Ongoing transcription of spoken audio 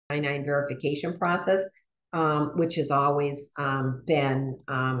I-9 verification process, which has always been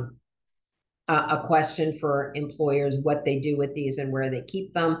a question for employers. What they do with these and where they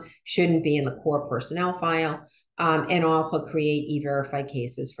keep them shouldn't be in the core personnel file. And also create e-verify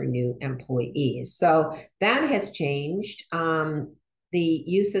cases for new employees. So that has changed. The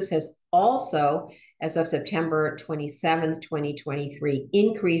USIS has also, as of September 27th, 2023,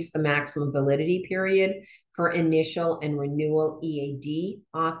 increased the maximum validity period for initial and renewal EAD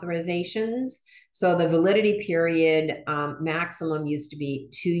authorizations. So the validity period maximum used to be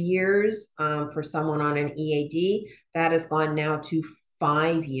 2 years for someone on an EAD. That has gone now to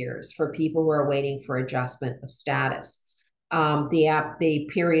 5 years for people who are waiting for adjustment of status. The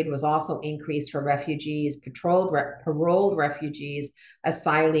period was also increased for refugees, paroled refugees,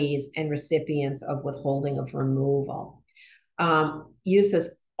 asylees, and recipients of withholding of removal. USIS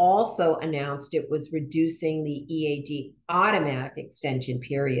also announced it was reducing the EAD automatic extension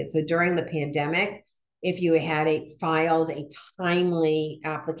period. So during the pandemic, if you had filed a timely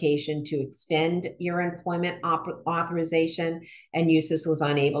application to extend your employment authorization and USIS was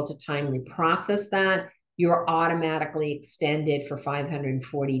unable to timely process that, you're automatically extended for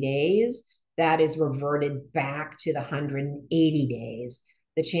 540 days. That is reverted back to the 180 days.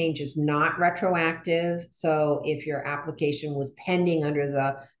 The change is not retroactive. So if your application was pending under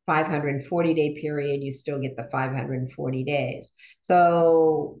the 540-day period, you still get the 540 days.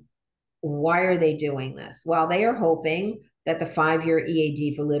 So why are they doing this? Well, they are hoping that the 5-year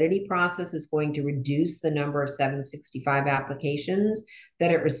EAD validity process is going to reduce the number of 765 applications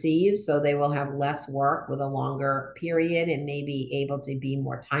that it receives, so they will have less work with a longer period and may be able to be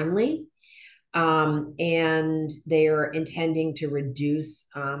more timely. And they're intending to reduce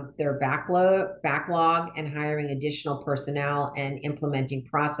their backlog and hiring additional personnel and implementing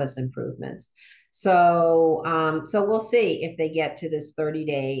process improvements. So we'll see if they get to this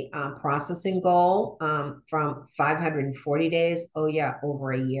 30-day processing goal from 540 days,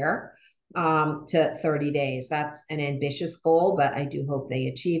 over a year, to 30 days. That's an ambitious goal, but I do hope they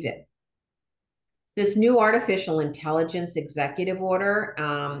achieve it. This new artificial intelligence executive order,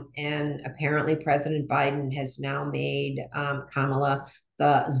 and apparently President Biden has now made Kamala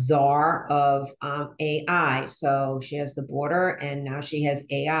the czar of AI. So she has the border and now she has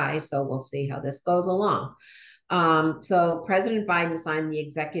AI. So we'll see how this goes along. So President Biden signed the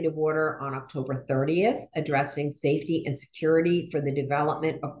executive order on October 30th, addressing safety and security for the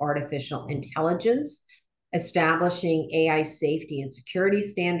development of artificial intelligence, establishing AI safety and security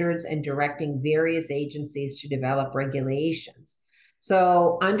standards, and directing various agencies to develop regulations.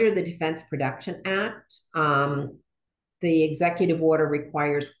 So under the Defense Production Act, the executive order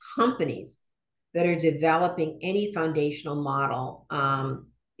requires companies that are developing any foundational model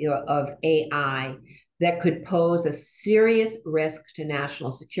of AI that could pose a serious risk to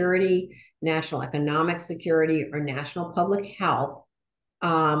national security, national economic security, or national public health,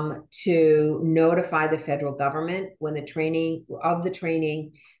 to notify the federal government when to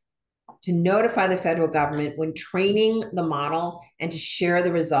notify the federal government when training the model, and to share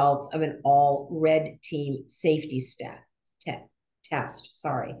the results of an all red team safety test.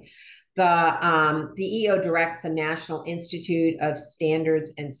 The EO directs the National Institute of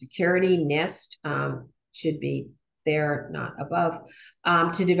Standards and Security, NIST, should be there, not above,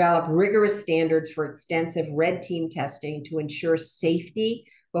 to develop rigorous standards for extensive red team testing to ensure safety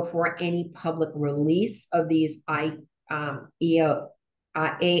before any public release of these AI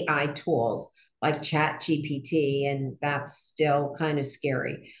tools like ChatGPT, and that's still kind of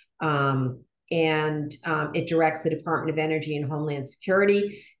scary. It directs the Department of Energy and Homeland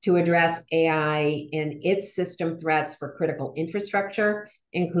Security to address AI and its system threats for critical infrastructure,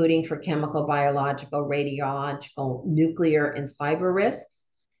 including for chemical, biological, radiological, nuclear, and cyber risks,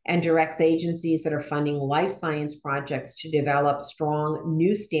 and directs agencies that are funding life science projects to develop strong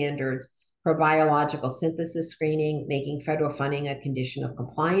new standards for biological synthesis screening, making federal funding a condition of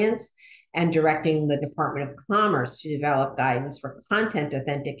compliance, and directing the Department of Commerce to develop guidance for content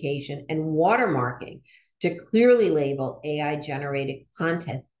authentication and watermarking to clearly label AI-generated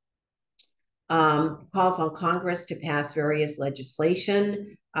content. Calls on Congress to pass various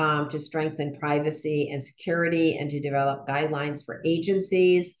legislation to strengthen privacy and security and to develop guidelines for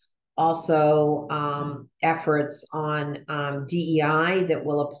agencies. Also, efforts on DEI that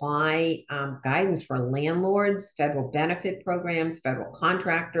will apply guidance for landlords, federal benefit programs, federal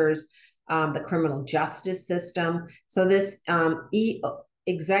contractors, the criminal justice system. So this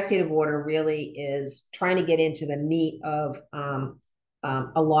executive order really is trying to get into the meat of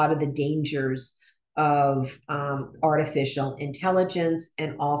a lot of the dangers of artificial intelligence,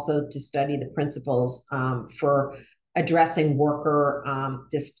 and also to study the principles for addressing worker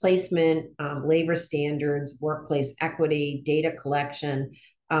displacement, labor standards, workplace equity, data collection,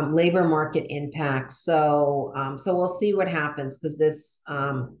 labor market impacts. So we'll see what happens, because this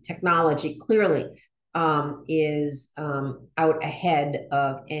technology clearly is out ahead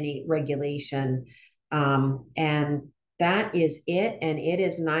of any regulation. And that is it. And it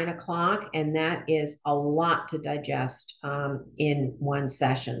is 9 o'clock, and that is a lot to digest in one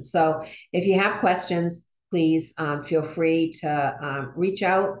session. So if you have questions, please feel free to reach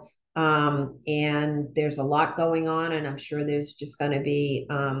out. And there's a lot going on, and I'm sure there's just going to be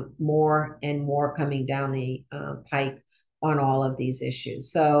more and more coming down the pike on all of these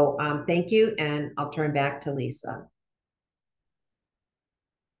issues. So thank you, and I'll turn back to Lisa.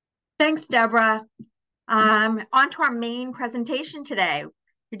 Thanks, Deborah. On to our main presentation today.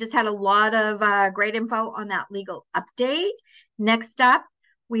 We just had a lot of great info on that legal update. Next up,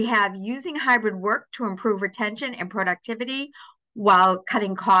 we have using hybrid work to improve retention and productivity while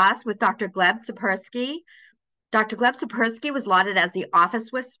cutting costs with Dr. Gleb Tsipursky. Dr. Gleb Tsipursky was lauded as the office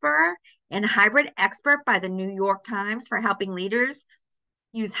whisperer and hybrid expert by the New York Times for helping leaders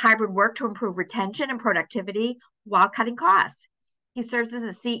use hybrid work to improve retention and productivity while cutting costs. He serves as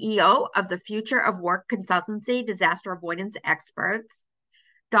the CEO of the Future of Work Consultancy, Disaster Avoidance Experts.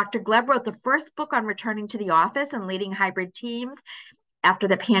 Dr. Gleb wrote the first book on returning to the office and leading hybrid teams after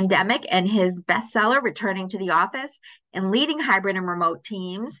the pandemic, and his bestseller, Returning to the Office and Leading Hybrid and Remote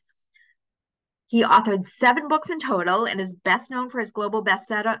Teams. He authored 7 books in total and is best known for his global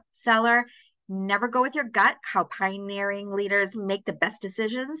bestseller, Never Go With Your Gut, How Pioneering Leaders Make the Best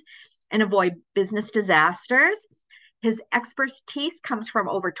Decisions and Avoid Business Disasters. His expertise comes from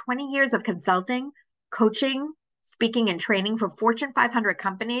over 20 years of consulting, coaching, speaking, and training for Fortune 500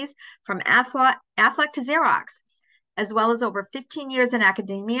 companies from Aflac to Xerox, as well as over 15 years in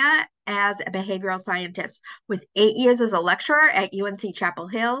academia as a behavioral scientist, with 8 years as a lecturer at UNC Chapel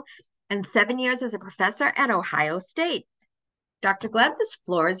Hill and 7 years as a professor at Ohio State. Dr. Gleb, this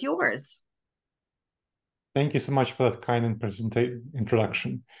floor is yours. Thank you so much for that kind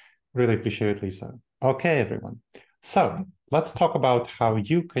introduction. Really appreciate it, Lisa. Okay, everyone. So let's talk about how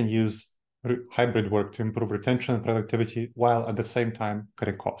you can use hybrid work to improve retention and productivity while at the same time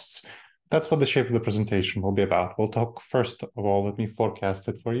cutting costs. That's what the shape of the presentation will be about. We'll talk first of all, let me forecast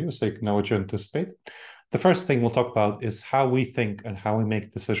it for you so you can know what you anticipate. The first thing we'll talk about is how we think and how we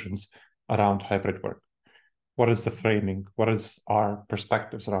make decisions around hybrid work. What is the framing? What is our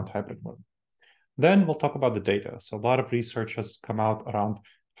perspectives around hybrid work? Then we'll talk about the data. So a lot of research has come out around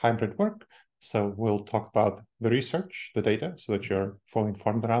hybrid work. So we'll talk about the research, the data, so that you're fully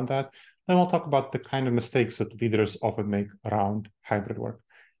informed around that. Then we'll talk about the kind of mistakes that leaders often make around hybrid work.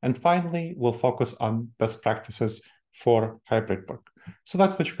 And finally, we'll focus on best practices for hybrid work. So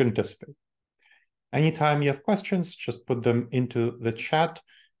that's what you can anticipate. Anytime you have questions, just put them into the chat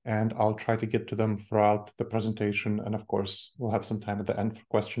and I'll try to get to them throughout the presentation. And of course, we'll have some time at the end for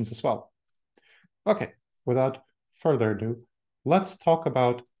questions as well. Okay, without further ado, let's talk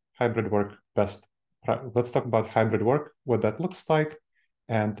about hybrid work let's talk about hybrid work, what that looks like,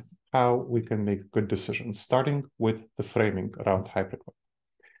 and how we can make good decisions, starting with the framing around hybrid work.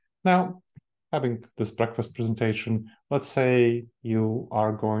 Now, having this breakfast presentation, let's say you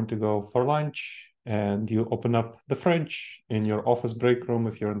are going to go for lunch and you open up the fridge in your office break room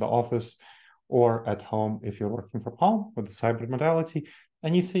if you're in the office, or at home if you're working from home with this hybrid modality,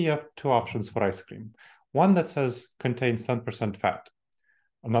 and you see you have 2 options for ice cream. One that says contains 10% fat.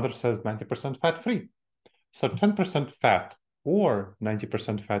 Another says 90% fat-free. So 10% fat or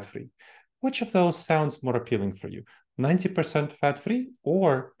 90% fat-free. Which of those sounds more appealing for you? 90% fat-free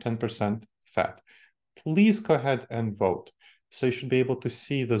or 10% fat? Please go ahead and vote. So you should be able to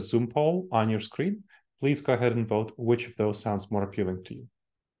see the Zoom poll on your screen. Please go ahead and vote which of those sounds more appealing to you.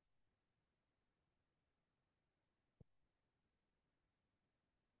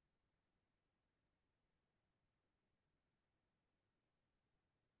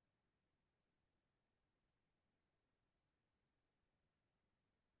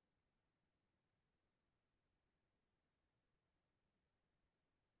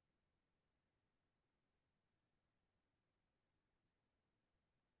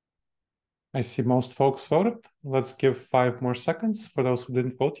 I see most folks voted. Let's give 5 more seconds for those who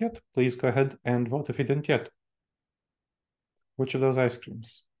didn't vote yet. Please go ahead and vote if you didn't yet. Which of those ice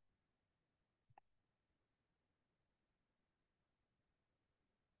creams?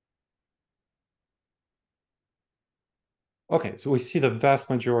 Okay, so we see the vast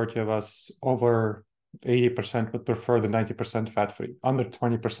majority of us, over 80%, would prefer the 90% fat-free. Under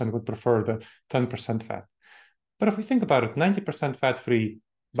 20% would prefer the 10% fat. But if we think about it, 90% fat-free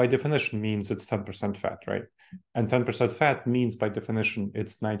by definition means it's 10% fat, right? And 10% fat means by definition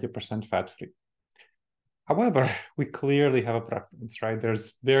it's 90% fat-free. However, we clearly have a preference, right?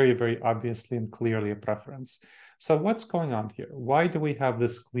 There's very, very obviously and clearly a preference. So what's going on here? Why do we have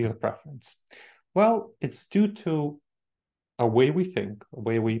this clear preference? Well, it's due to a way we think, a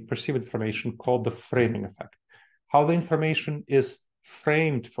way we perceive information called the framing effect. How the information is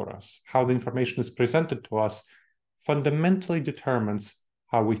framed for us, how the information is presented to us, fundamentally determines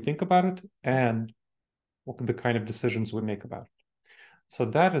how we think about it and what the kind of decisions we make about it. So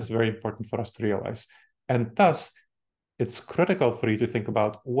that is very important for us to realize. And thus, it's critical for you to think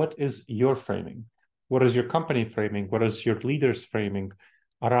about what is your framing? What is your company framing? What is your leaders framing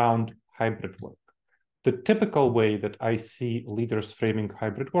around hybrid work? The typical way that I see leaders framing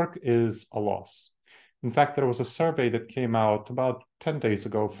hybrid work is a loss. In fact, there was a survey that came out about 10 days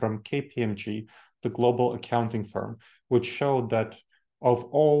ago from KPMG, the global accounting firm, which showed that of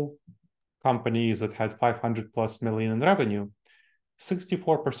all companies that had 500 plus million in revenue,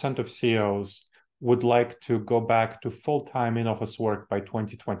 64% of CEOs would like to go back to full-time in-office work by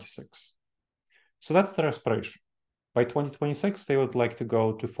 2026. So that's their aspiration. By 2026, they would like to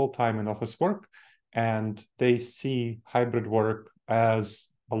go to full-time in-office work, and they see hybrid work as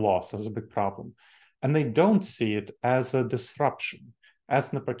a loss, as a big problem. And they don't see it as a disruption,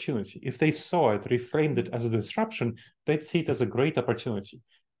 as an opportunity. If they saw it, reframed it as a disruption, they'd see it as a great opportunity.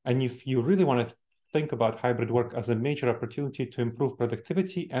 And if you really want to think about hybrid work as a major opportunity to improve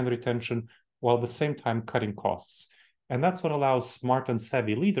productivity and retention while at the same time cutting costs. And that's what allows smart and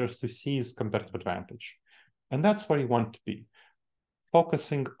savvy leaders to seize competitive advantage. And that's where you want to be,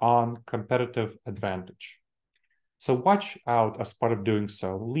 focusing on competitive advantage. So watch out as part of doing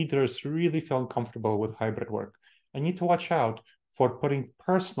so. Leaders really feel uncomfortable with hybrid work and need to watch out for putting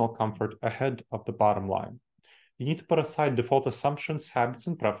personal comfort ahead of the bottom line. You need to put aside default assumptions, habits,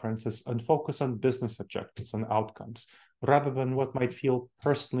 and preferences and focus on business objectives and outcomes rather than what might feel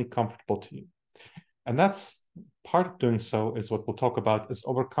personally comfortable to you. And that's part of doing so is what we'll talk about is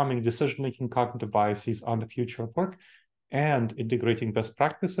overcoming decision-making cognitive biases on the future of work and integrating best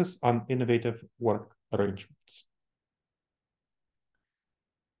practices on innovative work arrangements.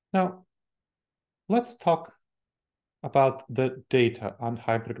 Now, let's talk about the data on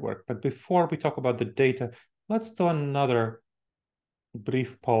hybrid work. But before we talk about the data, let's do another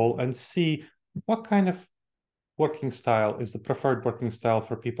brief poll and see what kind of working style is the preferred working style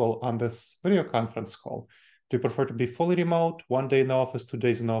for people on this video conference call. Do you prefer to be fully remote, 1 day in the office, 2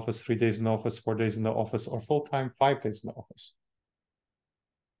 days in the office, 3 days in the office, 4 days in the office, or full-time, 5 days in the office?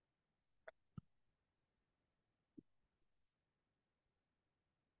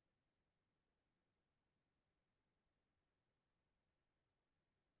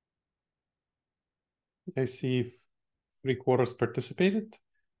 I see 3/4 participated.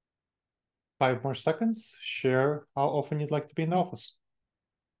 5 more seconds. Share how often you'd like to be in the office.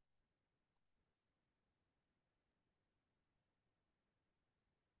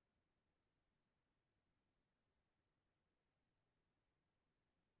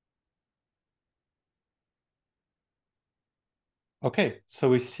 Okay, so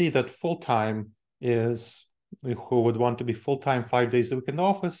we see that full-time is, who would want to be full-time 5 days a week in the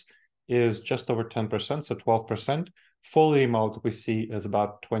office, is just over 10%, so 12%. Fully remote we see is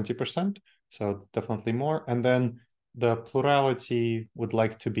about 20%, so definitely more. And then the plurality would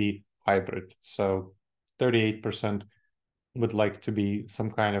like to be hybrid, so 38% would like to be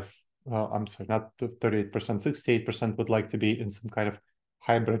some kind of, I'm sorry, not 38%, 68% would like to be in some kind of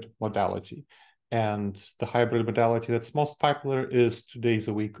hybrid modality. And the hybrid modality that's most popular is 2 days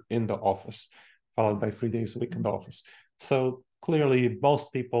a week in the office, followed by 3 days a week in the office. So clearly,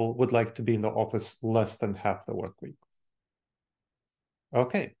 most people would like to be in the office less than half the work week.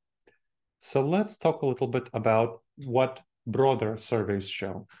 Okay, so let's talk a little bit about what broader surveys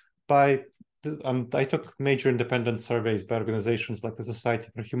show. I took major independent surveys by organizations like the Society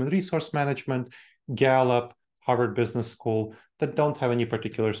for Human Resource Management, Gallup, Harvard Business School, that don't have any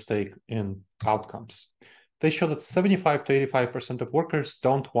particular stake in outcomes. They show that 75 to 85% of workers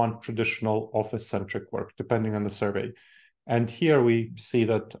don't want traditional office-centric work, depending on the survey. And here we see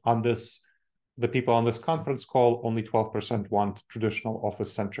that on this, the people on this conference call, only 12% want traditional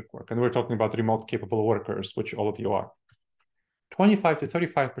office-centric work. And we're talking about remote capable workers, which all of you are. 25 to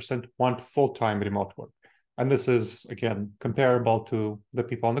 35% want full-time remote work. And this is, again, comparable to the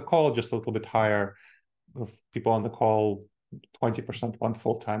people on the call, just a little bit higher. Of people on the call, 20% want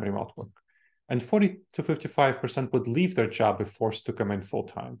full-time remote work. And 40 to 55% would leave their job if forced to come in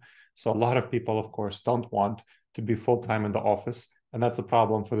full-time. So a lot of people, of course, don't want to be full-time in the office. And that's a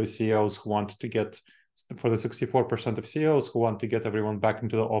problem for the CEOs who want to get for the 64% of CEOs who want to get everyone back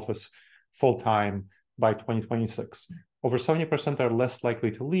into the office full-time by 2026. Over 70% are less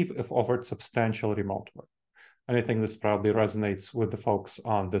likely to leave if offered substantial remote work. And I think this probably resonates with the folks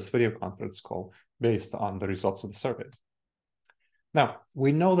on this video conference call based on the results of the survey. Now,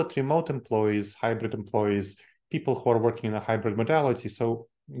 we know that remote employees, hybrid employees, people who are working in a hybrid modality, so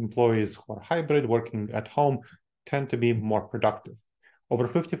employees who are hybrid, working at home, tend to be more productive. Over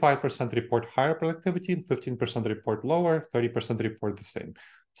 55% report higher productivity, 15% report lower, 30% report the same,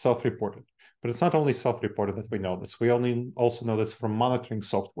 self-reported. But it's not only self-reported that we know this. We also know this from monitoring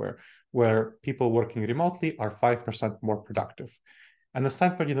software, where people working remotely are 5% more productive. And the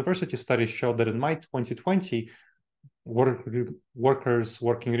Stanford University study showed that in May 2020, workers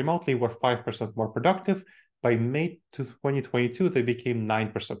working remotely were 5% more productive. By May 2022, they became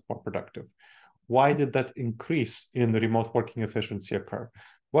 9% more productive. Why did that increase in the remote working efficiency occur?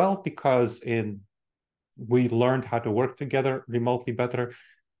 Well, because we learned how to work together remotely better.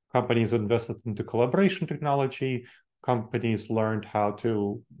 Companies invested into collaboration technology. Companies learned how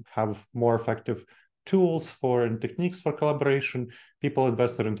to have more effective tools and techniques for collaboration. People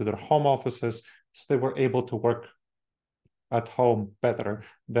invested into their home offices, so they were able to work at home better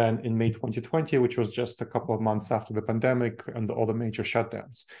than in May 2020, which was just a couple of months after the pandemic and all the major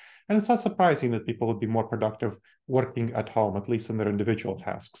shutdowns. And it's not surprising that people would be more productive working at home, at least in their individual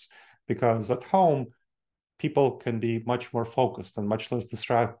tasks, because at home, people can be much more focused and much less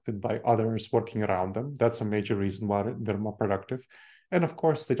distracted by others working around them. That's a major reason why they're more productive. And of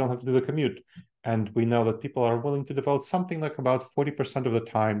course, they don't have to do the commute. And we know that people are willing to devote something like about 40% of the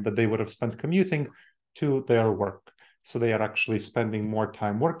time that they would have spent commuting to their work. So they are actually spending more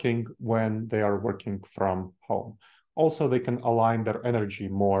time working when they are working from home. Also, they can align their energy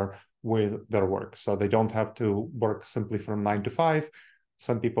more with their work. So they don't have to work simply from 9 to 5.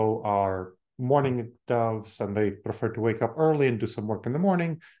 Some people are morning doves and they prefer to wake up early and do some work in the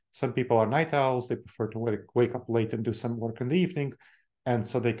morning. Some people are night owls. They prefer to wake up late and do some work in the evening. And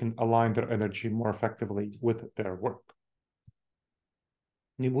so they can align their energy more effectively with their work.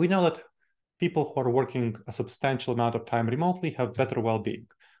 We know that people who are working a substantial amount of time remotely have better well-being.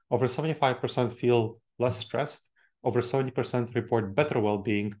 Over 75% feel less stressed, over 70% report better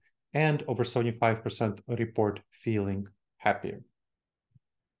well-being, and over 75% report feeling happier.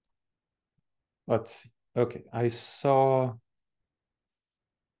 Let's see. Okay, I saw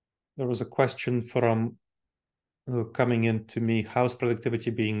there was a question from coming in to me, how's productivity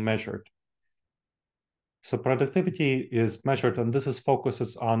being measured? So productivity is measured, and this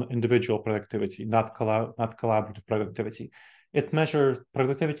focuses on individual productivity, not collaborative productivity.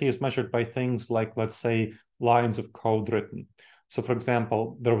 Productivity is measured by things like, let's say, lines of code written. So for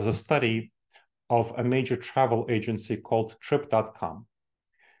example, there was a study of a major travel agency called Trip.com.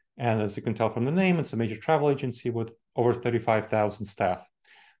 And as you can tell from the name, it's a major travel agency with over 35,000 staff.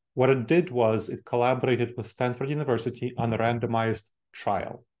 What it did was it collaborated with Stanford University on a randomized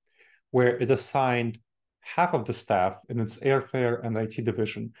trial where it assigned half of the staff in its airfare and IT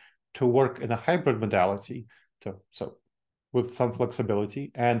division to work in a hybrid modality, so with some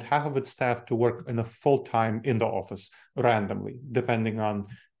flexibility, and half of its staff to work in a full-time in the office randomly, depending on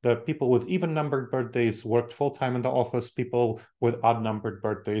the people with even-numbered birthdays worked full-time in the office, people with odd-numbered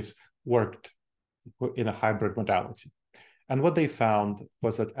birthdays worked in a hybrid modality. And what they found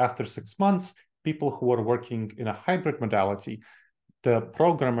was that after 6 months, people who were working in a hybrid modality, the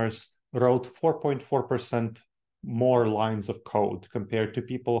programmers wrote 4.4% more lines of code compared to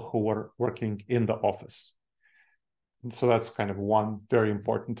people who were working in the office. So that's kind of one very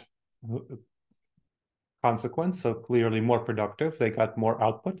important consequence. So clearly more productive, they got more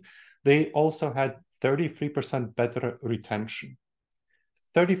output. They also had 33% better retention.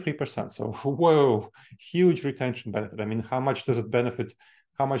 33%, so whoa, huge retention benefit. I mean, how much does it benefit?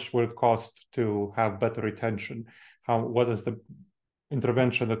 How much would it cost to have better retention? What is the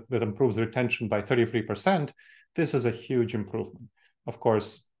intervention that improves retention by 33%? This is a huge improvement. Of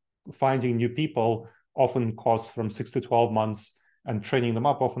course, finding new people often costs from 6 to 12 months, and training them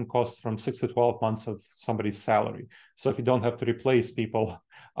up often costs from 6 to 12 months of somebody's salary. So if you don't have to replace people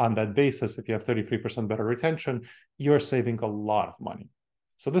on that basis, if you have 33% better retention, you're saving a lot of money.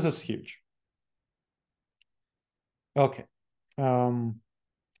 So this is huge. Okay. And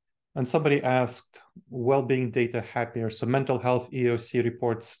somebody asked, well-being data happier. So mental health EOC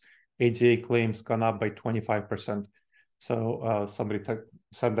reports ADA claims gone up by 25%. So somebody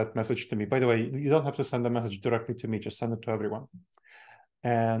sent that message to me. By the way, you don't have to send the message directly to me, just send it to everyone.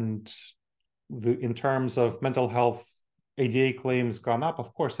 And in terms of mental health, ADA claims gone up.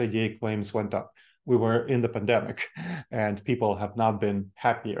 Of course, ADA claims went up. We were in the pandemic and people have not been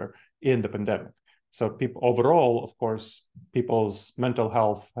happier in the pandemic. So people overall, of course, people's mental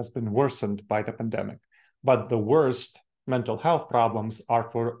health has been worsened by the pandemic. But the worst mental health problems are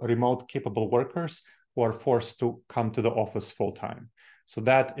for remote capable workers who are forced to come to the office full time. So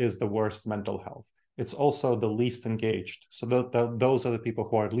that is the worst mental health. It's also the least engaged. So those are the people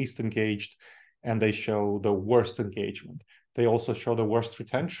who are least engaged, and they show the worst engagement. They also show the worst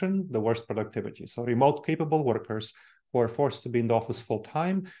retention, the worst productivity. So remote capable workers who are forced to be in the office full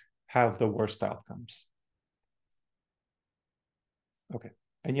time have the worst outcomes. Okay,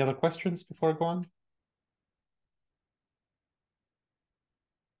 any other questions before I go on?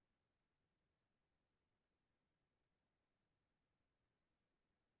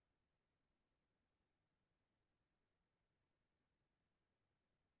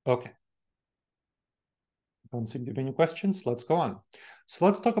 Okay. Don't seem to be any questions. Let's go on. So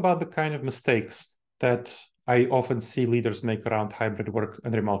let's talk about the kind of mistakes that I often see leaders make around hybrid work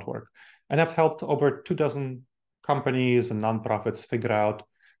and remote work. And I've helped over 24 companies and nonprofits figure out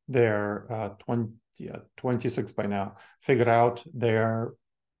their 26 by now, figure out their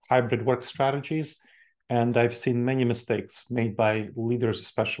hybrid work strategies. And I've seen many mistakes made by leaders,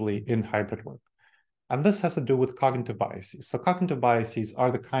 especially in hybrid work. And this has to do with cognitive biases. So cognitive biases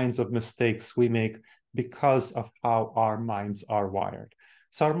are the kinds of mistakes we make because of how our minds are wired.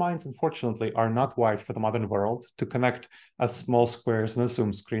 So our minds, unfortunately, are not wired for the modern world to connect as small squares in a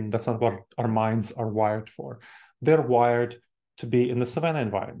Zoom screen. That's not what our minds are wired for. They're wired to be in the savanna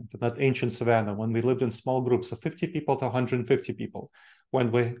environment, in that ancient savanna, when we lived in small groups of 50 people to 150 people,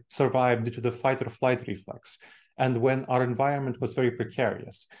 when we survived due to the fight or flight reflex, and when our environment was very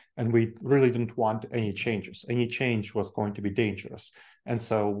precarious and we really didn't want any changes. Any change was going to be dangerous. And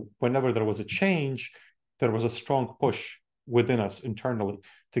so whenever there was a change, there was a strong push within us internally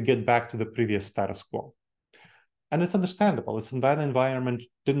to get back to the previous status quo. And it's understandable. It's that environment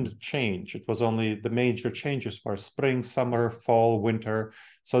didn't change. It was only the major changes were spring, summer, fall, winter.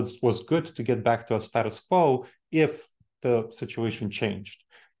 So it was good to get back to a status quo if the situation changed.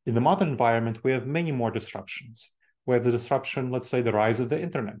 In the modern environment, we have many more disruptions. We have the disruption, let's say, the rise of the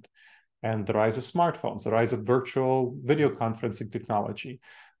internet and the rise of smartphones, the rise of virtual video conferencing technology,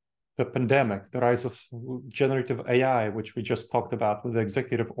 the pandemic, the rise of generative AI, which we just talked about with the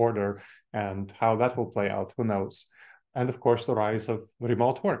executive order and how that will play out, who knows? And of course, the rise of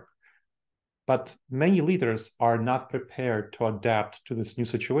remote work. But many leaders are not prepared to adapt to this new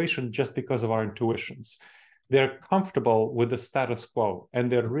situation just because of our intuitions. They're comfortable with the status quo,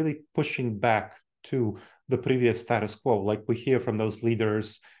 and they're really pushing back to the previous status quo, like we hear from those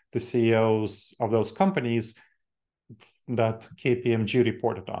leaders, the CEOs of those companies that KPMG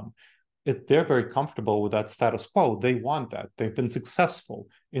reported on. They're very comfortable with that status quo. They want that. They've been successful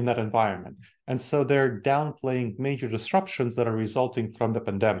in that environment. And so they're downplaying major disruptions that are resulting from the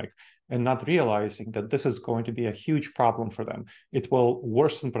pandemic and not realizing that this is going to be a huge problem for them. It will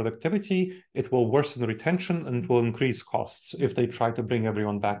worsen productivity, it will worsen retention, and it will increase costs if they try to bring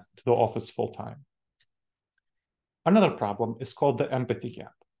everyone back to the office full time. Another problem is called the empathy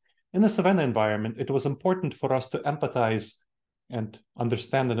gap. In the Savannah environment, it was important for us to empathize and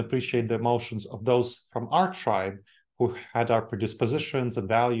understand and appreciate the emotions of those from our tribe who had our predispositions and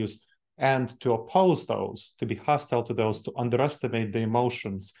values, and to oppose those, to be hostile to those, to underestimate the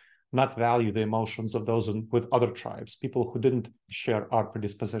emotions, not value the emotions of those with other tribes, people who didn't share our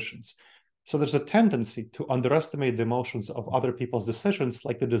predispositions. So there's a tendency to underestimate the emotions of other people's decisions,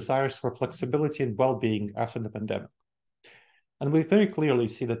 like the desires for flexibility and well-being after the pandemic. And we very clearly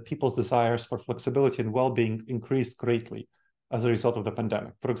see that people's desires for flexibility and well-being increased greatly as a result of the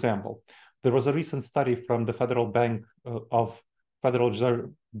pandemic. For example, there was a recent study from the Federal Reserve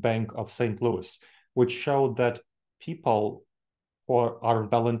Bank of St. Louis, which showed that people are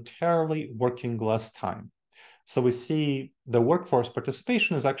voluntarily working less time. So we see the workforce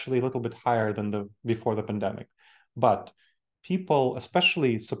participation is actually a little bit higher than before the pandemic. But people,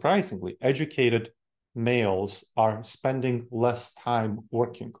 especially surprisingly, educated males are spending less time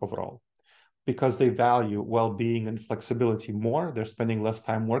working overall because they value well-being and flexibility more. They're spending less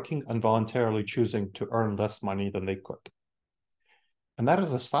time working and voluntarily choosing to earn less money than they could. And that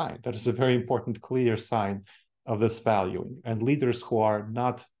is a sign, that is a very important, clear sign of this valuing. And leaders who are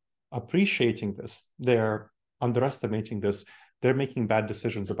not appreciating this, they're underestimating this, they're making bad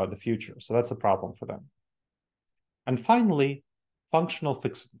decisions about the future. So that's a problem for them. And finally, functional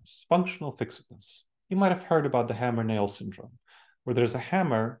fixedness. Functional fixedness. You might have heard about the hammer-nail syndrome, where there's a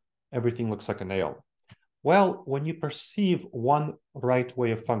hammer, everything looks like a nail. Well, when you perceive one right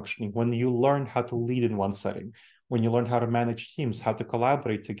way of functioning, when you learn how to lead in one setting, when you learn how to manage teams, how to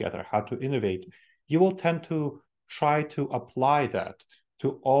collaborate together, how to innovate, you will tend to try to apply that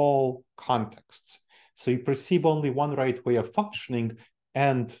to all contexts. So you perceive only one right way of functioning,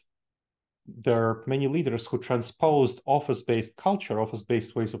 and there are many leaders who transposed office-based culture,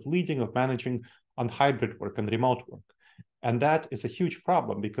 office-based ways of leading, of managing on hybrid work and remote work. And that is a huge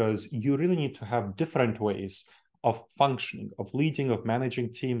problem because you really need to have different ways of functioning, of leading, of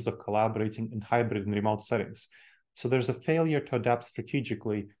managing teams, of collaborating in hybrid and remote settings. So there's a failure to adapt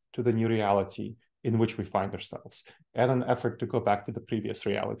strategically to the new reality in which we find ourselves, and an effort to go back to the previous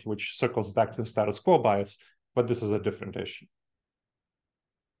reality, which circles back to the status quo bias, but this is a different issue.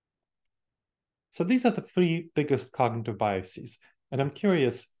 So these are the three biggest cognitive biases. And I'm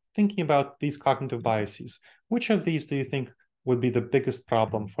curious, thinking about these cognitive biases, which of these do you think would be the biggest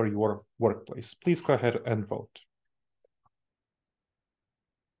problem for your workplace? Please go ahead and vote.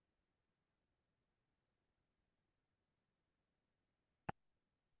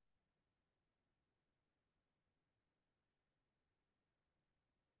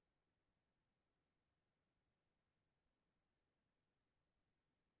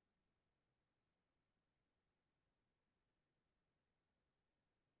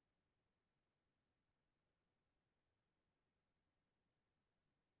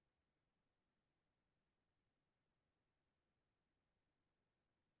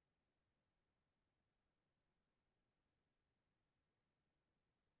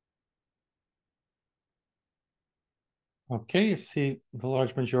 Okay, I see the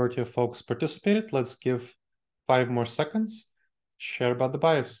large majority of folks participated. Let's give 5 more seconds. Share about the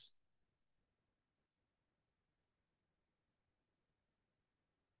bias.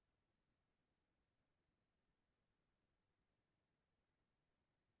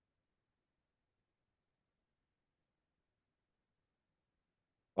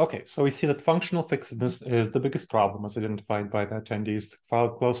 Okay, so we see that functional fixedness is the biggest problem as identified by the attendees,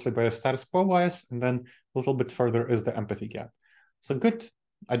 followed closely by a status quo bias, and then a little bit further is the empathy gap. So good,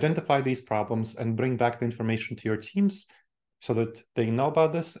 identify these problems and bring back the information to your teams so that they know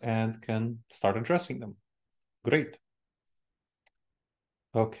about this and can start addressing them. Great.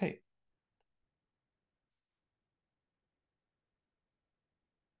 Okay.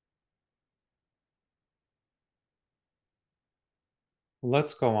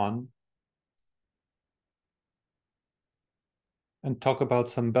 Let's go on and talk about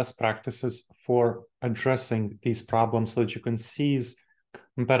some best practices for addressing these problems so that you can seize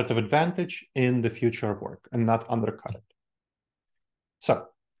competitive advantage in the future of work and not undercut it. So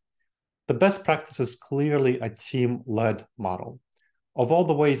the best practice is clearly a team-led model. Of all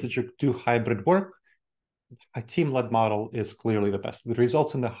the ways that you do hybrid work, a team-led model is clearly the best. It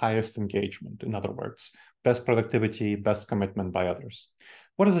results in the highest engagement, in other words, best productivity, best commitment by others.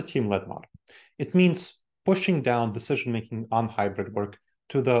 What is a team-led model? It means pushing down decision-making on hybrid work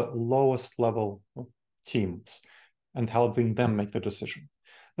to the lowest level teams and helping them make the decision.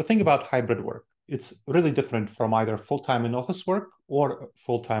 The thing about hybrid work, it's really different from either full-time in office work or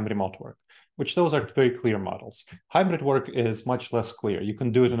full-time remote work, which those are very clear models. Hybrid work is much less clear. You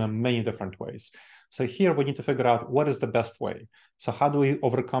can do it in many different ways. So here we need to figure out what is the best way. So how do we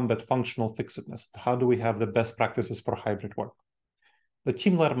overcome that functional fixedness? How do we have the best practices for hybrid work? The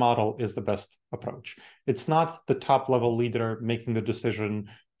team-led model is the best approach. It's not the top-level leader making the decision,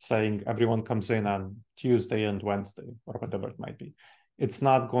 saying everyone comes in on Tuesday and Wednesday, or whatever it might be. It's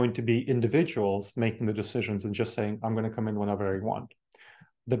not going to be individuals making the decisions and just saying, I'm going to come in whenever I want.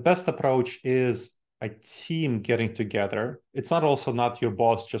 The best approach is a team getting together. It's not also not your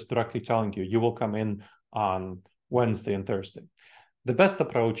boss just directly telling you, you will come in on Wednesday and Thursday. The best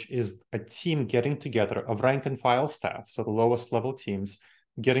approach is a team getting together of rank and file staff, so the lowest level teams,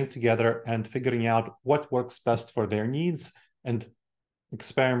 getting together and figuring out what works best for their needs and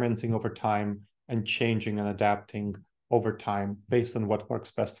experimenting over time and changing and adapting over time based on what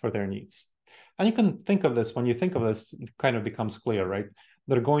works best for their needs. And you can think of this, when you think of this, it kind of becomes clear, right?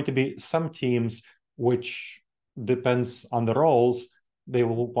 There are going to be some teams which depends on the roles, they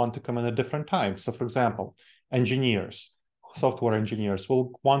will want to come in at different times. So for example, engineers, software engineers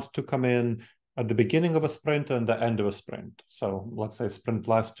will want to come in at the beginning of a sprint and the end of a sprint. So let's say sprint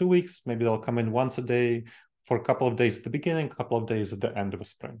lasts 2 weeks, maybe they'll come in once a day for a couple of days at the beginning, a couple of days at the end of a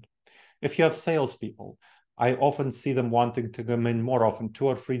sprint. If you have salespeople, I often see them wanting to come in more often, 2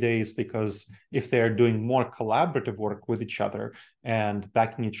 or 3 days, because if they're doing more collaborative work with each other and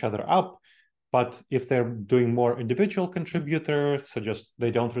backing each other up, but if they're doing more individual contributor, so just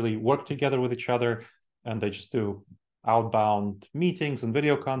they don't really work together with each other and they just do outbound meetings and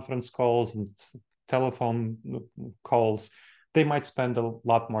video conference calls and telephone calls, they might spend a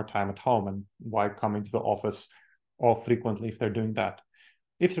lot more time at home. And why coming to the office all frequently if they're doing that?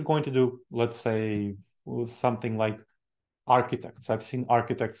 If you're going to do, let's say, something like architects. I've seen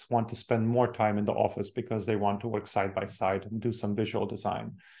architects want to spend more time in the office because they want to work side by side and do some visual design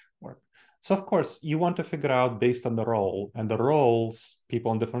work. So of course, you want to figure out based on the role, and the roles,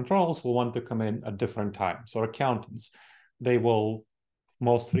 people in different roles will want to come in at different times. So accountants, they will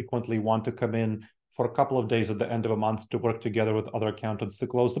most frequently want to come in for a couple of days at the end of a month to work together with other accountants to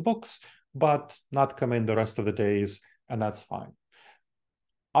close the books, but not come in the rest of the days, and that's fine.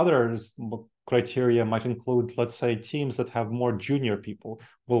 Others criteria might include, let's say, teams that have more junior people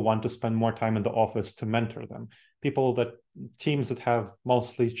will want to spend more time in the office to mentor them. Teams that have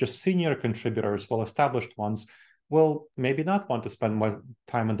mostly just senior contributors, well-established ones, will maybe not want to spend more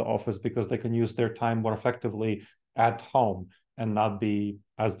time in the office because they can use their time more effectively at home and not be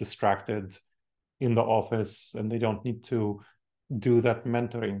as distracted in the office, and they don't need to do that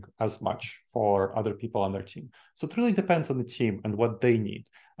mentoring as much for other people on their team. So it really depends on the team and what they need.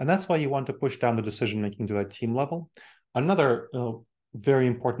 And that's why you want to push down the decision-making to that team level. Another very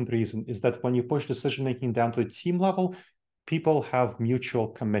important reason is that when you push decision-making down to the team level, people have mutual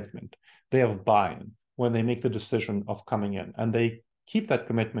commitment. They have buy-in when they make the decision of coming in, and they keep that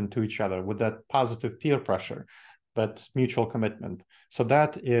commitment to each other with that positive peer pressure, that mutual commitment. So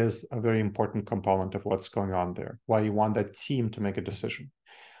that is a very important component of what's going on there, why you want that team to make a decision.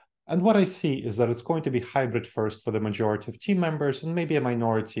 And what I see is that it's going to be hybrid first for the majority of team members, and maybe a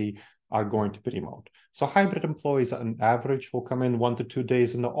minority are going to be remote. So hybrid employees on average will come in 1 to 2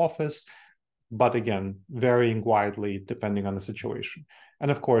 days in the office, but again, varying widely depending on the situation.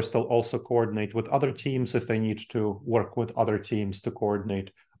 And of course, they'll also coordinate with other teams if they need to work with other teams to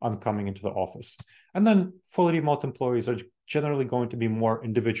coordinate on coming into the office. And then fully remote employees are generally going to be more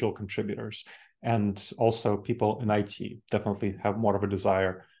individual contributors. And also people in IT definitely have more of a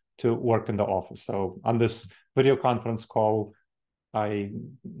desire to work in the office. So on this video conference call, I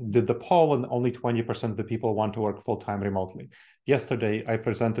did the poll and only 20% of the people want to work full-time remotely. Yesterday, I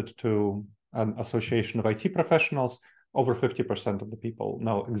presented to an association of IT professionals. Over 50% of the people,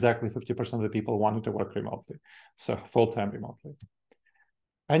 no, exactly 50% of the people wanted to work remotely. So full-time remotely.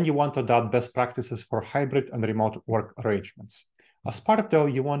 And you want to adopt best practices for hybrid and remote work arrangements. As part of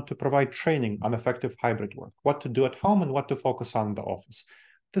that, you want to provide training on effective hybrid work, what to do at home and what to focus on in the office.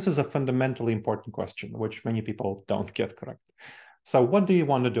 This is a fundamentally important question, which many people don't get correct. So what do you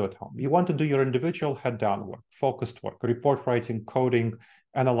want to do at home? You want to do your individual head-down work, focused work, report writing, coding,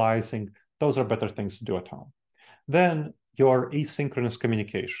 analyzing. Those are better things to do at home. Then your asynchronous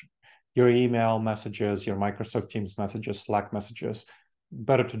communication, your email messages, your Microsoft Teams messages, Slack messages,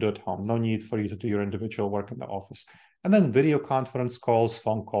 better to do at home. No need for you to do your individual work in the office. And then video conference calls,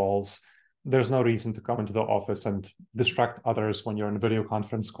 phone calls. There's no reason to come into the office and distract others when you're in a video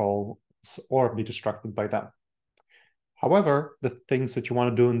conference call or be distracted by them. However, the things that you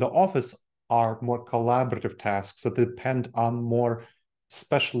want to do in the office are more collaborative tasks that depend on more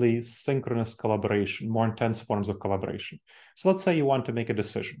especially synchronous collaboration, more intense forms of collaboration. So let's say you want to make a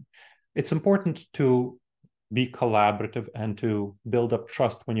decision. It's important to be collaborative and to build up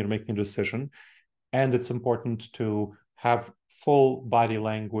trust when you're making a decision. And it's important to have full body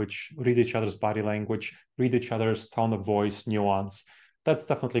language, read each other's body language, read each other's tone of voice, nuance. That's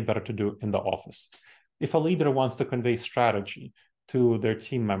definitely better to do in the office. If a leader wants to convey strategy to their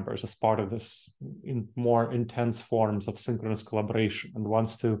team members as part of this in more intense forms of synchronous collaboration and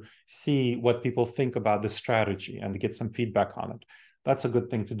wants to see what people think about the strategy and get some feedback on it, that's a good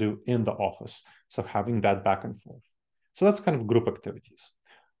thing to do in the office. So having that back and forth. So that's kind of group activities.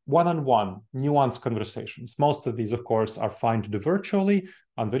 One-on-one, nuanced conversations. Most of these, of course, are fine to do virtually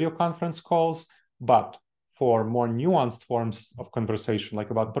on video conference calls, but for more nuanced forms of conversation, like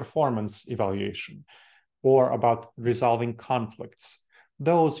about performance evaluation or about resolving conflicts,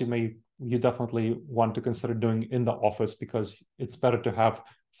 those you definitely want to consider doing in the office because it's better to have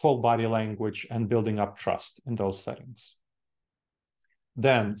full body language and building up trust in those settings.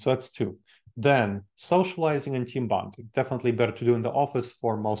 Then, so that's two. Then socializing and team bonding, definitely better to do in the office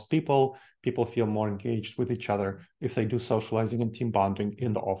for most people. People feel more engaged with each other if they do socializing and team bonding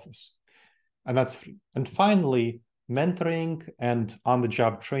in the office. And that's free. And finally, mentoring and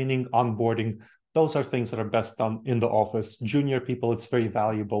on-the-job training, onboarding, those are things that are best done in the office. Junior people, it's very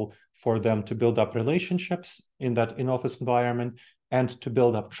valuable for them to build up relationships in that in-office environment and to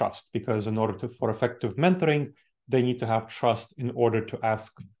build up trust, because in order for effective mentoring, they need to have trust in order to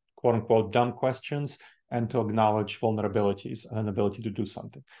ask quote unquote dumb questions and to acknowledge vulnerabilities and an ability to do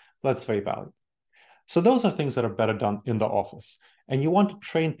something. That's very valuable. So those are things that are better done in the office. And you want to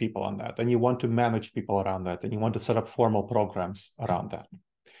train people on that, and you want to manage people around that, and you want to set up formal programs around that.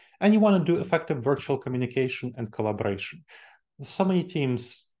 And you want to do effective virtual communication and collaboration. So many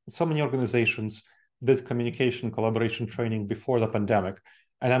teams, so many organizations did communication collaboration training before the pandemic,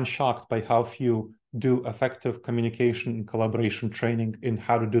 and I'm shocked by how few do effective communication and collaboration training in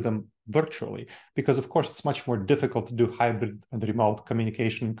how to do them virtually, because of course it's much more difficult to do hybrid and remote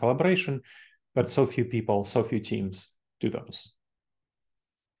communication and collaboration, but so few people, so few teams do those.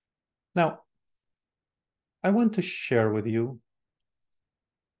 Now, I want to share with you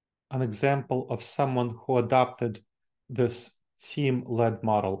an example of someone who adopted this team-led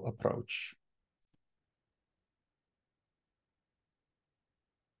model approach.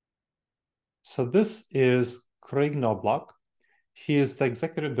 So this is Craig Knobloch. He is the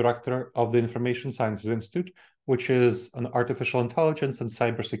executive director of the Information Sciences Institute, which is an artificial intelligence and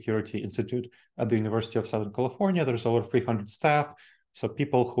cybersecurity institute at the University of Southern California. There's over 300 staff. So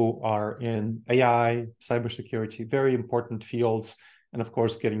people who are in AI, cybersecurity, very important fields, and of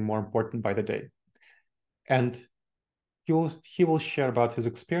course, getting more important by the day. And he will share about his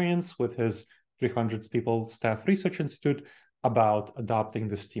experience with his 300 people staff research institute about adopting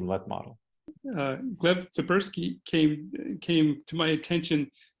this team-led model. Gleb Tsibursky came to my attention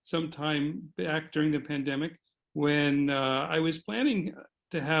sometime back during the pandemic when I was planning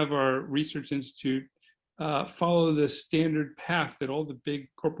to have our research institute follow the standard path that all the big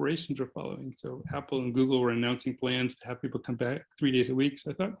corporations are following. So Apple and Google were announcing plans to have people come back 3 days a week.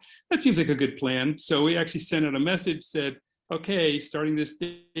 So I thought, that seems like a good plan. So we actually sent out a message, said, okay, starting this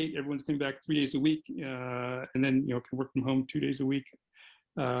date, everyone's coming back 3 days a week, and then can work from home 2 days a week.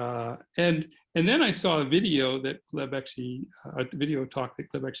 And then I saw a video that Gleb actually, a video talk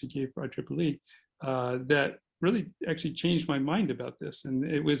that Gleb actually gave for IEEE that really actually changed my mind about this. And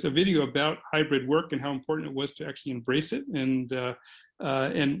it was a video about hybrid work and how important it was to actually embrace it. And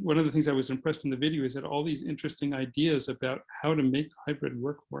one of the things I was impressed in the video is that all these interesting ideas about how to make hybrid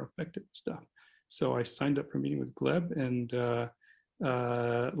work more effective and stuff. So I signed up for a meeting with Gleb and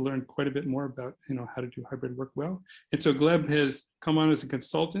learned quite a bit more about how to do hybrid work well. And so Gleb has come on as a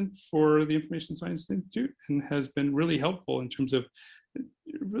consultant for the Information Science Institute and has been really helpful in terms of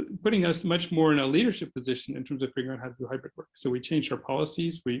putting us much more in a leadership position in terms of figuring out how to do hybrid work. So we changed our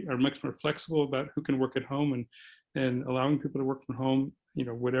policies. We are much more flexible about who can work at home and allowing people to work from home,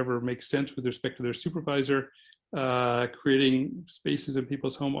 whatever makes sense with respect to their supervisor, creating spaces in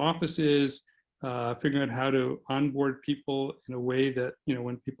people's home offices, figuring out how to onboard people in a way that,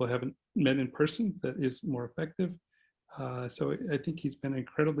 when people haven't met in person, that is more effective. So I think he's been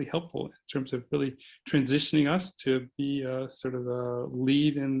incredibly helpful in terms of really transitioning us to be sort of a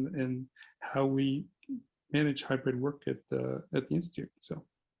lead in how we manage hybrid work at the Institute. So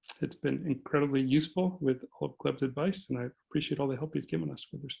it's been incredibly useful with all of Gleb's advice, and I appreciate all the help he's given us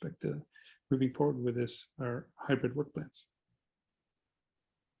with respect to moving forward with our hybrid work plans.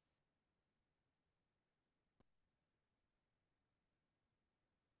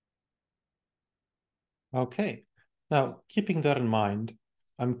 Okay. Now, keeping that in mind,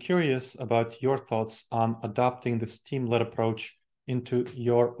 I'm curious about your thoughts on adopting this team-led approach into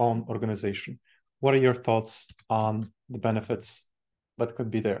your own organization. What are your thoughts on the benefits that could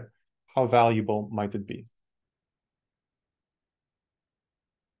be there? How valuable might it be?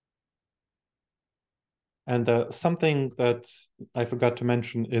 And something that I forgot to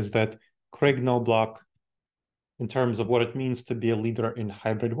mention is that Craig Knobloch, in terms of what it means to be a leader in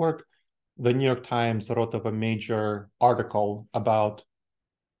hybrid work, the New York Times wrote up a major article about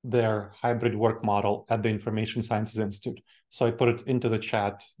their hybrid work model at the Information Sciences Institute. So I put it into the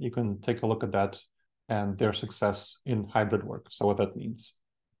chat. You can take a look at that and their success in hybrid work. So what that means.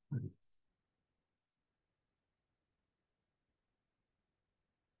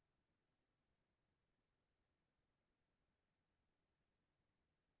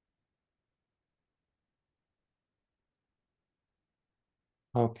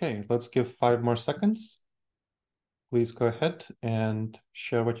 Okay, let's give 5 more seconds. Please go ahead and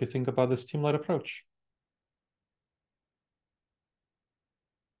share what you think about this team-led approach.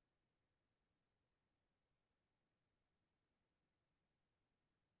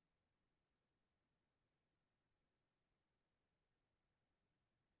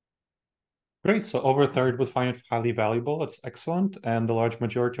 Great, so over a third would find it highly valuable. That's excellent. And the large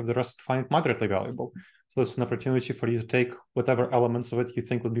majority of the rest find it moderately valuable. So it's an opportunity for you to take whatever elements of it you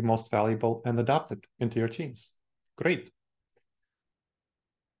think would be most valuable and adopt it into your teams. Great.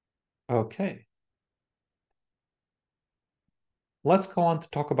 Okay. Let's go on to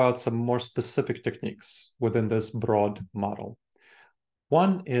talk about some more specific techniques within this broad model.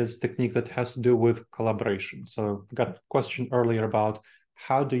 One is technique that has to do with collaboration. So I got a question earlier about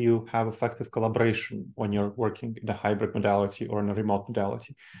how do you have effective collaboration when you're working in a hybrid modality or in a remote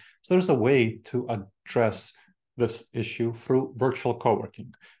modality? So there's a way to address this issue through virtual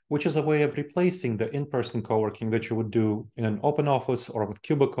co-working, which is a way of replacing the in-person co-working that you would do in an open office or with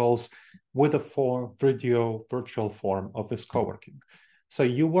cubicles with a video virtual form of this co-working. So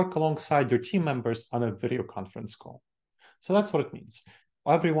you work alongside your team members on a video conference call. So that's what it means.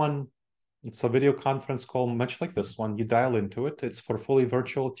 Everyone, it's a video conference call, much like this one. You dial into it. It's for fully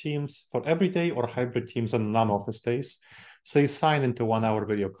virtual teams, for everyday or hybrid teams on non-office days. So you sign into 1 hour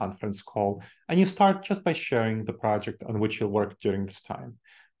video conference call, and you start just by sharing the project on which you'll work during this time.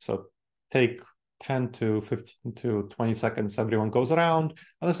 So take 10 to 15 to 20 seconds, everyone goes around,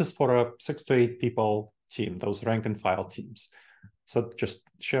 and this is for a 6 to 8 people team, those rank and file teams. So just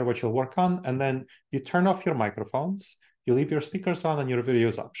share what you'll work on, and then you turn off your microphones, you leave your speakers on and your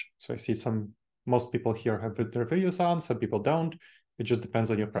videos option. So I see most people here have their videos on, some people don't. It just depends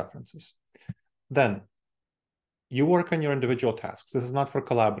on your preferences. Then you work on your individual tasks. This is not for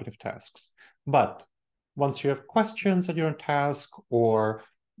collaborative tasks. But once you have questions on your task, or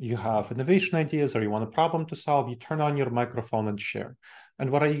you have innovation ideas, or you want a problem to solve, you turn on your microphone and share.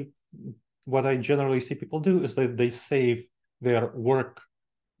 And what I generally see people do is that they save their work,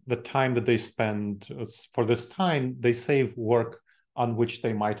 the time that they spend for this time, they save work on which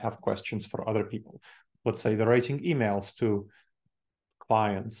they might have questions for other people. Let's say they're writing emails to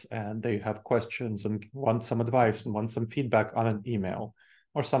clients and they have questions and want some advice and want some feedback on an email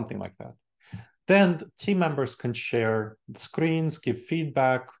or something like that. Then the team members can share screens, give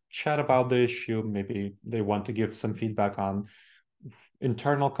feedback, chat about the issue. Maybe they want to give some feedback on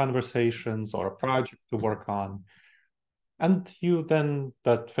internal conversations or a project to work on. And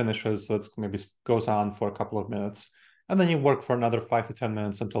that finishes, maybe goes on for a couple of minutes. And then you work for another 5 to 10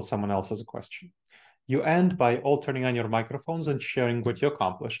 minutes until someone else has a question. You end by all turning on your microphones and sharing what you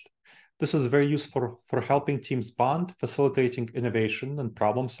accomplished. This is very useful for helping teams bond, facilitating innovation and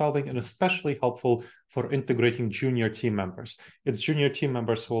problem solving, and especially helpful for integrating junior team members. It's junior team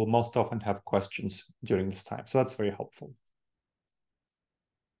members who will most often have questions during this time. So that's very helpful.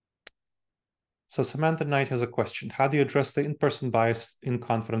 So Samantha Knight has a question. How do you address the in-person bias in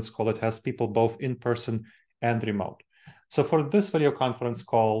conference call that has people both in person and remote? So for this video conference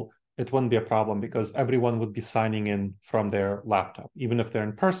call, it wouldn't be a problem because everyone would be signing in from their laptop. Even if they're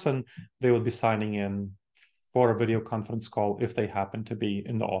in person, they would be signing in for a video conference call if they happen to be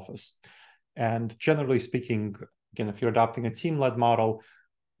in the office. And generally speaking, again, if you're adopting a team-led model,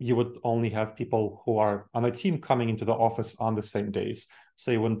 you would only have people who are on a team coming into the office on the same days. So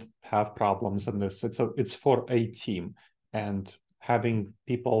you wouldn't have problems in this. It's for a team, and having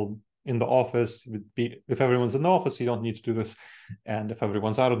people in the office would be, if everyone's in the office, you don't need to do this. And if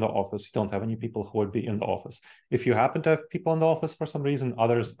everyone's out of the office, you don't have any people who would be in the office. If you happen to have people in the office for some reason,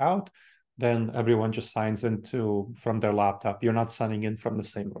 others out, then everyone just signs into from their laptop. You're not signing in from the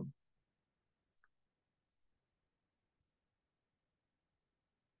same room.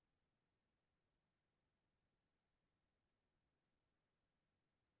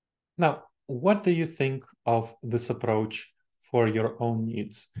 Now, what do you think of this approach for your own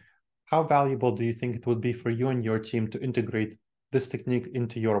needs? How valuable do you think it would be for you and your team to integrate this technique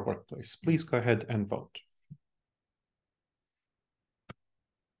into your workplace? Please go ahead and vote.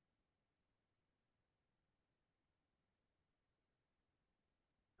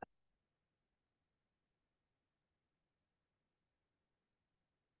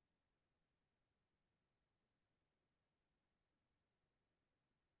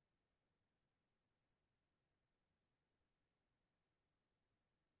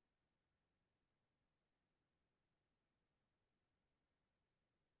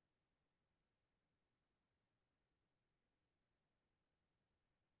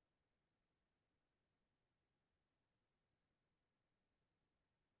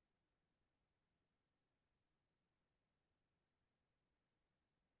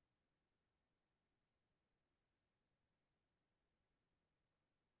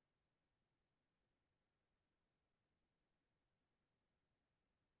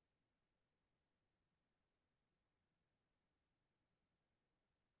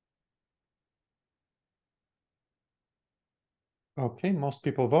 Okay, most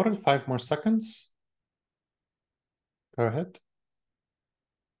people voted. 5 more seconds. Go ahead.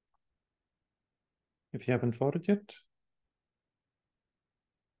 If you haven't voted yet.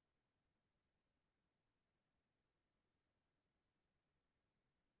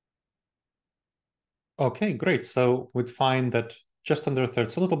 Okay, great. So we'd find that just under a third,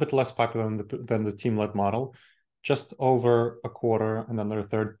 it's a little bit less popular than the team-led model. Just over a quarter and under a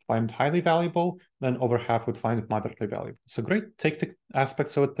third find highly valuable, then over half would find it moderately valuable. So great, take the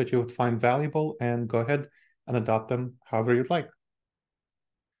aspects of it that you would find valuable and go ahead and adopt them however you'd like.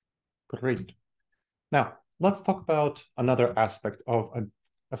 Great. Now, let's talk about another aspect of an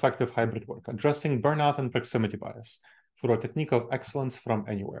effective hybrid work, addressing burnout and proximity bias through a technique of excellence from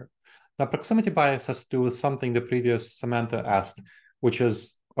anywhere. Now, proximity bias has to do with something the previous Samantha asked, which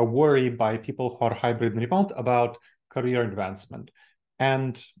is a worry by people who are hybrid and remote about career advancement,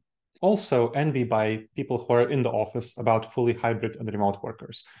 and also envy by people who are in the office about fully hybrid and remote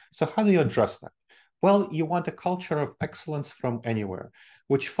workers. So how do you address that? Well, you want a culture of excellence from anywhere,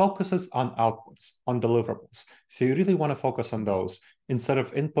 which focuses on outputs, on deliverables. So you really want to focus on those instead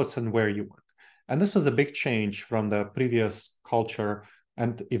of inputs and where you work. And this was a big change from the previous culture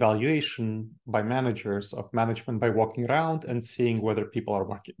and evaluation by managers of management by walking around and seeing whether people are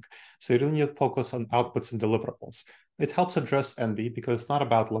working. So you really need to focus on outputs and deliverables. It helps address envy because it's not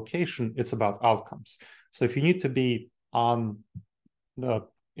about location, it's about outcomes. So if you need to be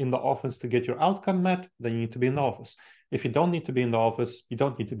in the office to get your outcome met, then you need to be in the office. If you don't need to be in the office, you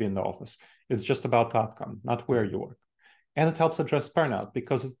don't need to be in the office. It's just about the outcome, not where you work. And it helps address burnout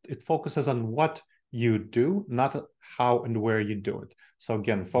because it focuses on what you do, not how and where you do it. So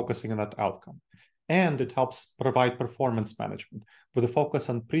again, focusing on that outcome. And it helps provide performance management with a focus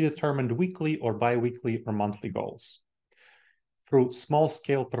on predetermined weekly or bi-weekly or monthly goals through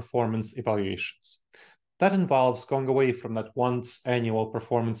small-scale performance evaluations. That involves going away from that once annual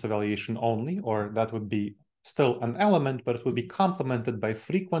performance evaluation only, or that would be still an element, but it would be complemented by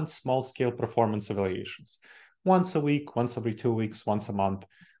frequent small-scale performance evaluations. Once a week, once every 2 weeks, once a month,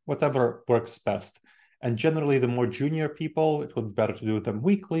 whatever works best. And generally, the more junior people, it would be better to do them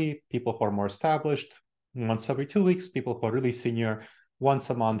weekly. People who are more established, once every 2 weeks. People who are really senior,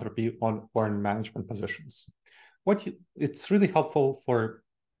 once a month, or in management positions. It's really helpful for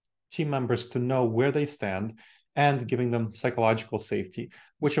team members to know where they stand and giving them psychological safety,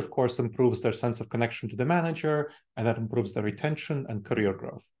 which of course improves their sense of connection to the manager, and that improves their retention and career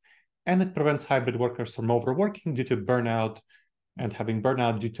growth. And it prevents hybrid workers from overworking due to burnout and having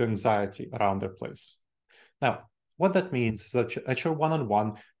burnout due to anxiety around their place. Now, what that means is that at your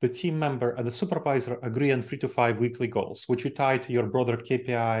one-on-one, the team member and the supervisor agree on 3 to 5 weekly goals, which you tie to your broader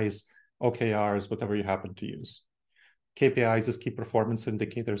KPIs, OKRs, whatever you happen to use. KPIs is key performance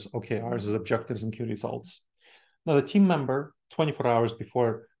indicators, OKRs is objectives and key results. Now, the team member, 24 hours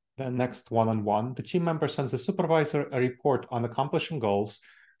before the next one-on-one, the team member sends the supervisor a report on accomplishing goals,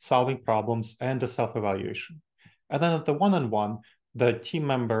 solving problems, and a self-evaluation. And then at the one-on-one, the team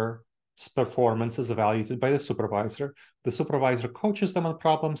member's performance is evaluated by the supervisor. The supervisor coaches them on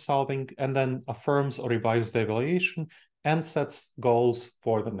problem solving and then affirms or revises the evaluation and sets goals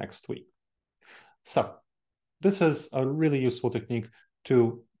for the next week. So this is a really useful technique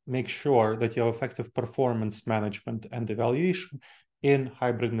to make sure that you have effective performance management and evaluation in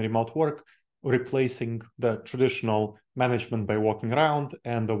hybrid and remote work, replacing the traditional management by walking around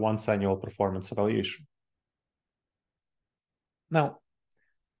and the once annual performance evaluation. Now,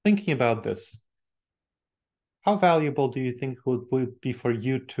 thinking about this, how valuable do you think would be for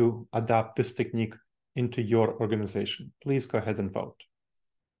you to adopt this technique into your organization? Please go ahead and vote.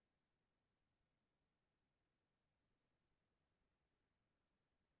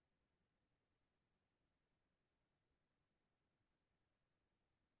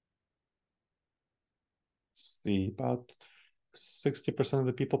 See, about 60% of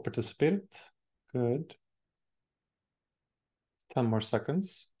the people participated. Good. 10 more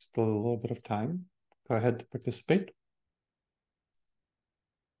seconds, still a little bit of time. Go ahead to participate.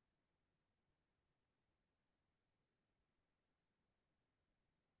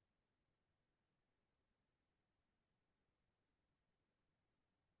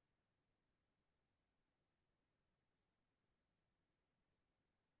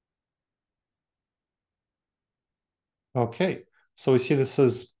 Okay, so we see this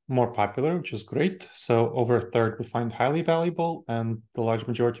is more popular, which is great. So over a third would find highly valuable, and the large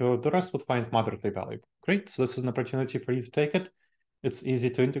majority of the rest would find moderately valuable. Great, so this is an opportunity for you to take it. It's easy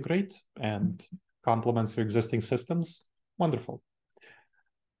to integrate and complements your existing systems. Wonderful.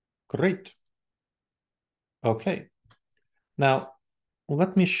 Great. Okay, now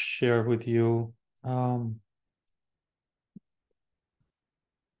let me share with you the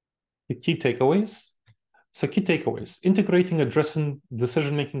key takeaways. So key takeaways: integrating, addressing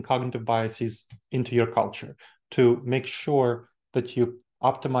decision-making cognitive biases into your culture to make sure that you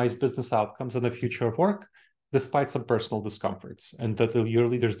optimize business outcomes and the future of work, despite some personal discomforts, and that your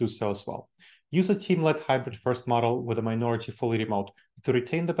leaders do so as well. Use a team-led hybrid first model with a minority fully remote to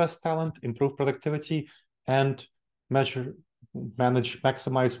retain the best talent, improve productivity, and manage,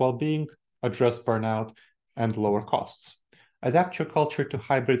 maximize well-being, address burnout, and lower costs. Adapt your culture to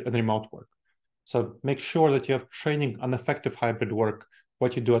hybrid and remote work. So make sure that you have training on effective hybrid work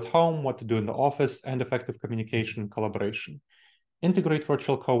what you do at home, what to do in the office, and effective communication and collaboration. Integrate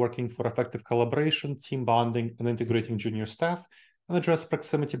virtual co-working for effective collaboration, team bonding, and integrating junior staff, and address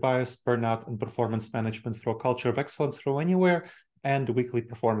proximity bias, burnout, and performance management through a culture of excellence through anywhere and weekly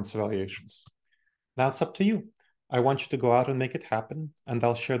performance evaluations. Now it's up to you. I want you to go out and make it happen, and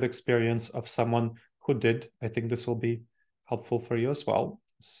I'll share the experience of someone who did. I think this will be helpful for you as well.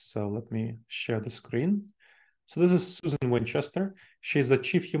 So let me share the screen. So this is Susan Winchester. She's the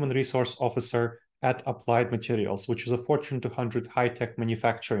Chief Human Resource Officer at Applied Materials, which is a Fortune 200 high-tech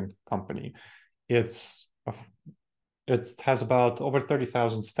manufacturing company. It has about over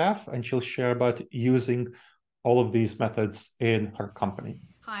 30,000 staff, and she'll share about using all of these methods in her company.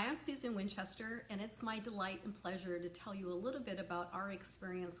 Hi, I'm Susan Winchester, and it's my delight and pleasure to tell you a little bit about our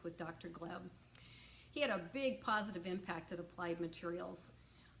experience with Dr. Gleb. He had a big positive impact at Applied Materials.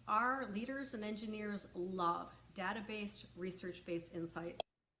 Our leaders and engineers love data-based, research-based insights,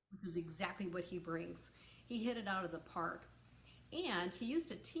 which is exactly what he brings. He hit it out of the park. And he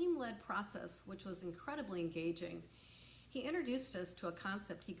used a team-led process, which was incredibly engaging. He introduced us to a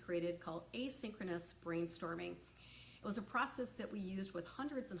concept he created called asynchronous brainstorming. It was a process that we used with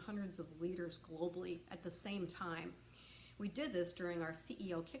hundreds and hundreds of leaders globally at the same time. We did this during our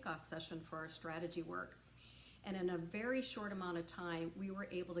CEO kickoff session for our strategy work. And in a very short amount of time, we were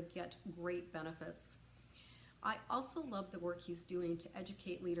able to get great benefits. I also love the work he's doing to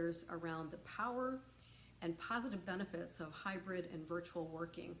educate leaders around the power and positive benefits of hybrid and virtual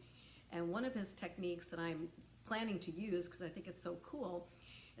working. And one of his techniques that I'm planning to use, because I think it's so cool,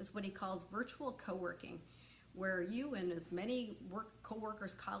 is what he calls virtual co-working, where you and as many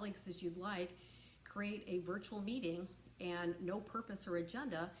co-workers, colleagues as you'd like, create a virtual meeting and no purpose or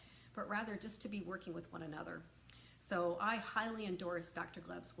agenda, but rather just to be working with one another. So I highly endorse Dr.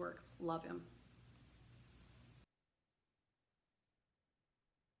 Gleb's work. Love him.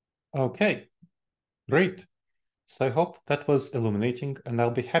 Okay, great. So I hope that was illuminating, and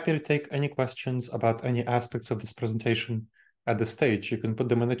I'll be happy to take any questions about any aspects of this presentation at this stage. You can put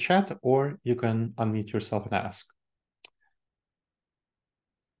them in the chat, or you can unmute yourself and ask.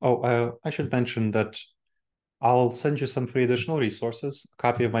 Oh, I should mention that I'll send you some free additional resources, a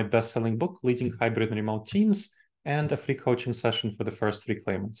copy of my best-selling book, Leading Hybrid and Remote Teams, and a free coaching session for the first 3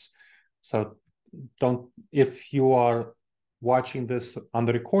 claimants. So if you are watching this on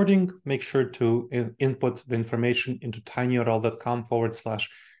the recording, make sure to input the information into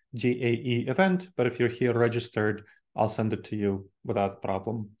tinyurl.com/DAE event. But if you're here registered, I'll send it to you without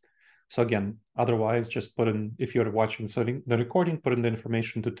problem. So again, otherwise, just put in, if you're watching the recording, put in the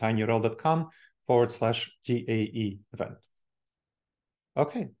information to tinyurl.com/DAE event.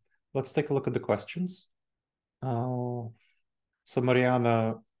 Okay, let's take a look at the questions. So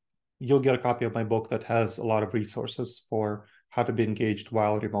Mariana, you'll get a copy of my book that has a lot of resources for how to be engaged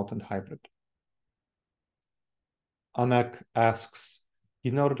while remote and hybrid. Anek asks,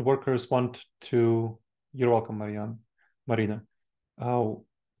 you know that workers want to... You're welcome, Marina.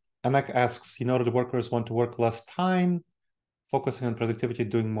 Anek asks, you know that workers want to work less time, focusing on productivity,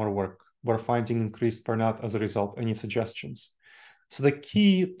 doing more work. We're finding increased burnout as a result. Any suggestions? So the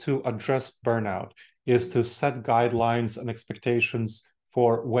key to address burnout is to set guidelines and expectations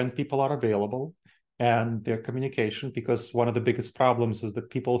for when people are available and their communication, because one of the biggest problems is that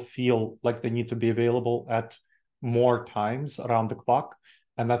people feel like they need to be available at more times around the clock,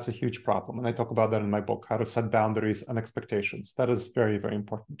 and that's a huge problem. And I talk about that in my book, How to Set Boundaries and Expectations. That is very, very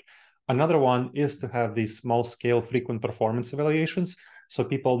important. Another one is to have these small-scale frequent performance evaluations so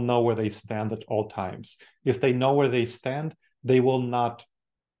people know where they stand at all times. If they know where they stand, they will not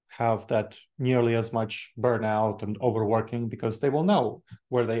have that nearly as much burnout and overworking, because they will know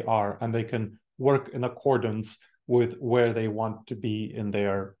where they are and they can work in accordance with where they want to be in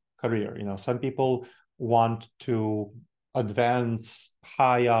their career. You know, some people want to advance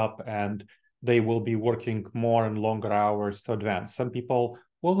high up and they will be working more and longer hours to advance. Some people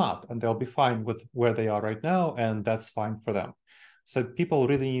will not, and they'll be fine with where they are right now, and that's fine for them. So people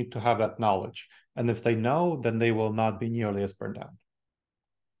really need to have that knowledge. And if they know, then they will not be nearly as burned out.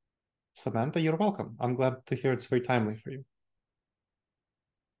 Samantha, you're welcome. I'm glad to hear it's very timely for you.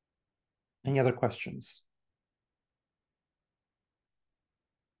 Any other questions?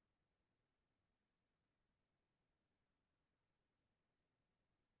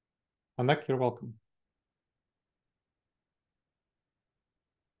 Anek, you're welcome.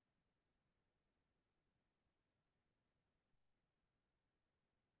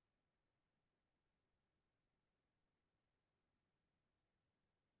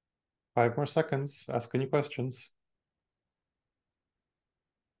 Five more seconds. Ask any questions.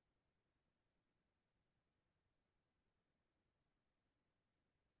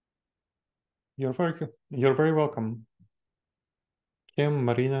 You're very welcome. Kim,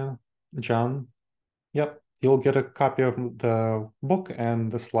 Marina, John. Yep, you'll get a copy of the book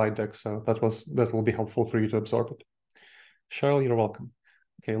and the slide deck, so that will be helpful for you to absorb it. Cheryl, you're welcome.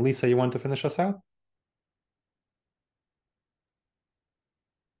 Okay, Lisa, you want to finish us out?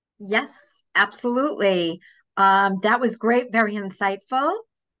 Yes, absolutely. That was great, very insightful.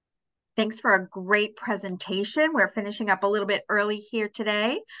 Thanks for a great presentation. We're finishing up a little bit early here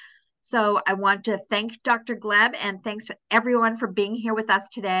today. So I want to thank Dr. Gleb and thanks to everyone for being here with us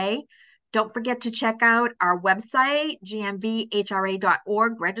today. Don't forget to check out our website,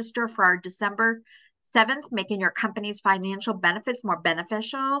 gmvhra.org. Register for our December 7th, Making Your Company's Financial Benefits More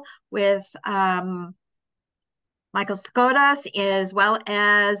Beneficial with Michael Skodas, as well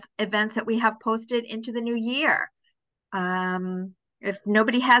as events that we have posted into the new year. If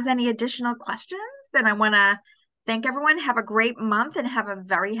nobody has any additional questions, then I want to thank everyone. Have a great month and have a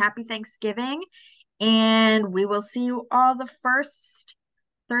very happy Thanksgiving. And we will see you all the first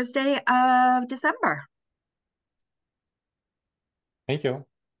Thursday of December. Thank you.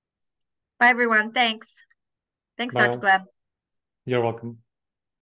 Bye, everyone. Thanks. Thanks, Bye. Dr. Gleb. You're welcome.